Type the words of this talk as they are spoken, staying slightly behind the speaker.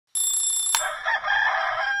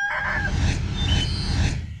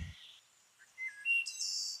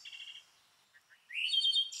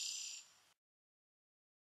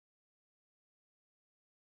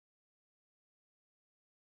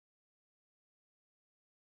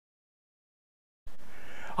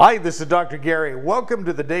Hi, this is Dr. Gary. Welcome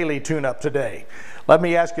to the Daily Tune-Up today. Let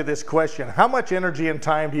me ask you this question. How much energy and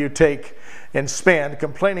time do you take and spend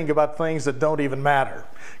complaining about things that don't even matter?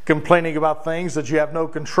 Complaining about things that you have no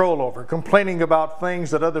control over? Complaining about things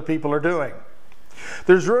that other people are doing?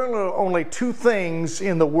 There's really only two things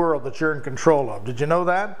in the world that you're in control of. Did you know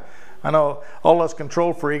that? I know all us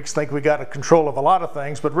control freaks think we got control of a lot of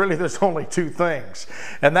things, but really there's only two things.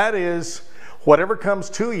 And that is whatever comes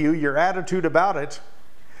to you, your attitude about it,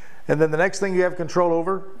 and then the next thing you have control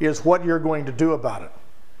over is what you're going to do about it,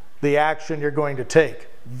 the action you're going to take.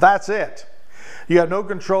 That's it. You have no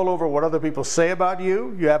control over what other people say about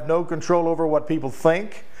you. You have no control over what people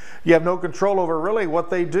think. You have no control over really what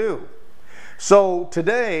they do. So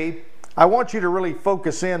today, I want you to really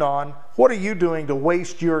focus in on what are you doing to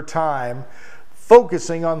waste your time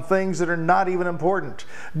focusing on things that are not even important.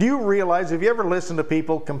 Do you realize, have you ever listened to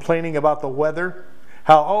people complaining about the weather?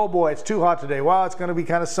 How, oh boy, it's too hot today. Wow, it's going to be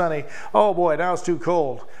kind of sunny. Oh boy, now it's too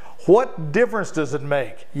cold. What difference does it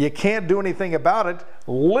make? You can't do anything about it.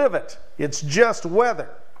 Live it. It's just weather.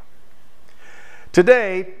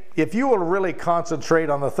 Today, if you will really concentrate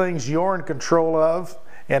on the things you're in control of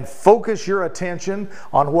and focus your attention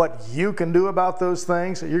on what you can do about those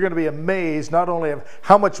things, you're going to be amazed not only of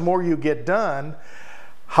how much more you get done,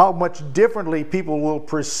 how much differently people will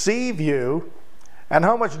perceive you, and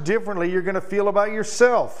how much differently you're going to feel about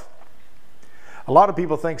yourself. A lot of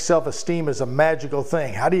people think self-esteem is a magical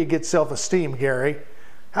thing. How do you get self-esteem, Gary?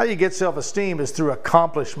 How you get self-esteem is through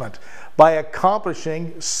accomplishment. By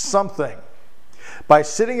accomplishing something. By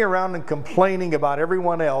sitting around and complaining about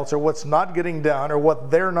everyone else or what's not getting done or what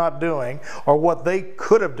they're not doing or what they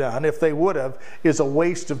could have done if they would have is a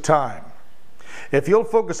waste of time. If you'll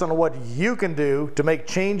focus on what you can do to make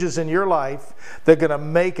changes in your life, they're going to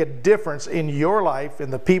make a difference in your life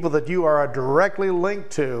and the people that you are directly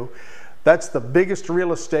linked to. That's the biggest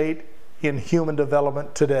real estate in human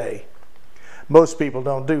development today. Most people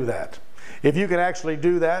don't do that. If you can actually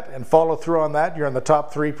do that and follow through on that, you're in the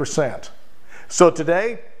top 3%. So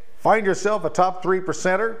today, find yourself a top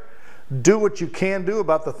 3%er. Do what you can do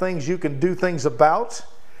about the things you can do things about.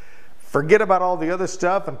 Forget about all the other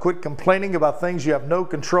stuff and quit complaining about things you have no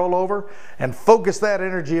control over, and focus that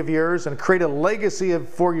energy of yours and create a legacy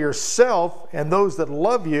for yourself and those that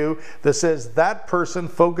love you that says that person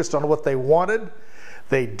focused on what they wanted,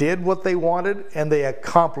 they did what they wanted, and they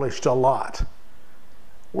accomplished a lot.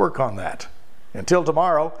 Work on that. Until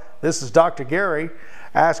tomorrow, this is Dr. Gary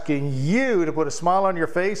asking you to put a smile on your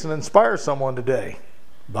face and inspire someone today.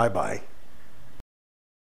 Bye-bye.